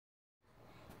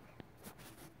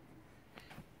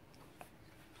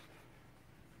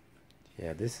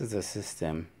Yeah, this is a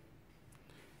system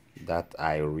that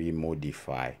I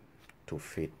remodify to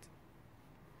fit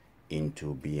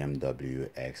into BMW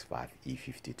X5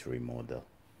 E53 model,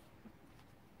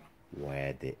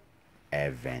 where the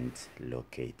air vent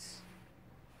locates.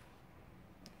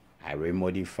 I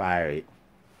remodify it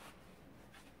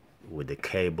with the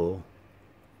cable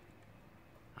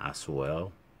as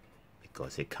well,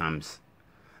 because it comes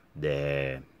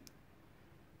the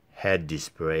head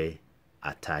display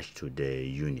attached to the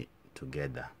unit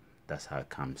together. That's how it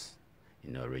comes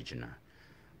in the original,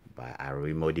 but I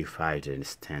remodified and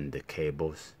extend the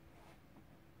cables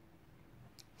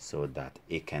so that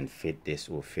it can fit. This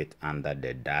will fit under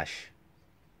the dash,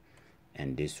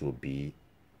 and this will be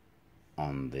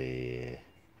on the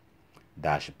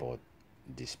dashboard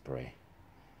display,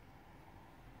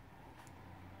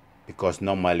 because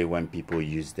normally when people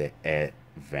use the air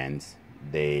vents,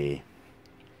 they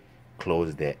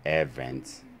close the air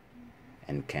vents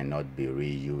and cannot be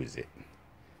reused.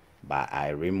 But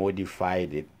I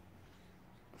remodified it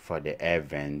for the air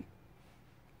vent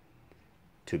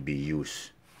to be used,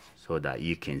 so that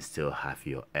you can still have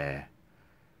your air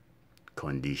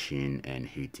condition and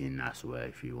heating as well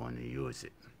if you want to use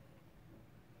it.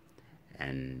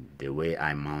 And the way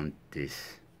I mount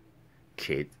this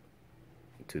kit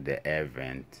to the air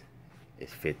vent,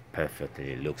 it fit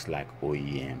perfectly. It looks like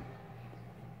OEM.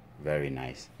 Very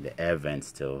nice. The air vent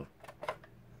still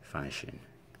function.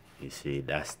 You see,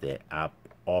 that's the up,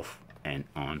 off, and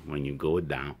on. When you go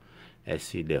down, let's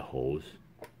see the hose.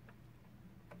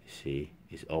 You see,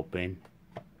 it's open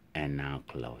and now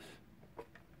close.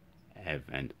 Air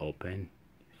vent open.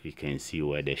 You can see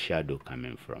where the shadow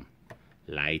coming from.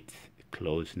 Light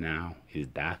closed now. It's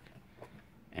dark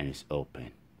and it's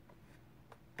open.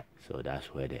 So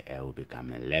that's where the air will be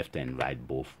coming. Left and right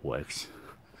both works.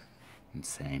 And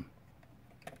same.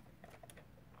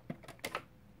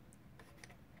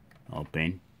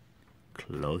 Open,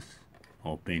 close,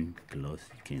 open, close.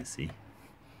 You can see.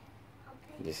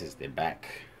 This is the back.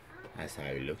 That's how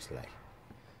it looks like.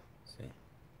 See?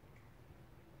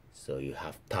 So you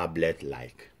have tablet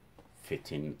like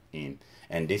fitting in,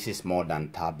 and this is more than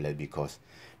tablet, because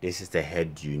this is the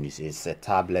head unit. It's a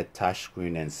tablet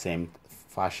touchscreen, and same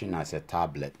fashion as a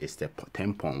tablet. It's the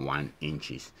 10.1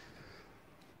 inches.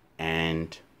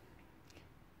 And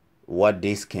what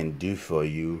this can do for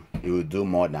you, it will do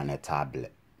more than a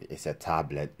tablet. It's a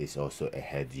tablet. It's also a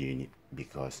head unit,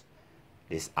 because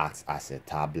this acts as a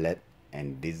tablet,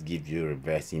 and this gives you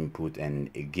reverse input,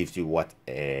 and it gives you what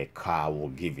a car will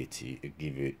give it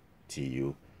to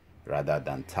you, rather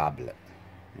than tablet,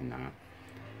 you know.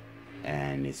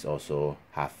 And it's also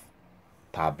have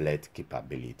tablet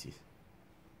capabilities.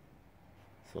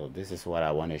 So this is what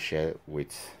I want to share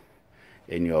with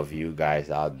any of you guys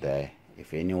out there.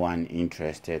 If anyone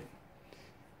interested,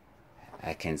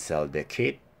 I can sell the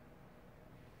kit,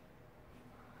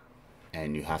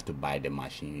 and you have to buy the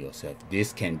machine yourself.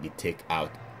 This can be taken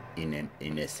out in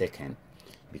a second,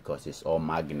 because it's all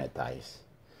magnetized.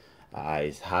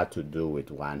 It's hard to do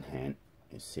with one hand.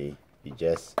 You see, you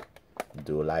just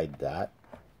do like that,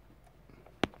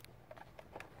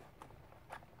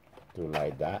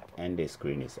 and the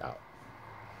screen is out.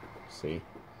 See,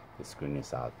 the screen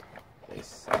is out.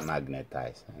 It's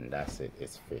magnetized, and that's it.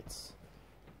 It fits.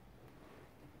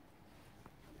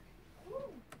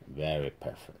 Very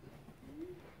perfect.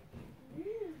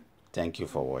 Thank you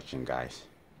for watching, guys.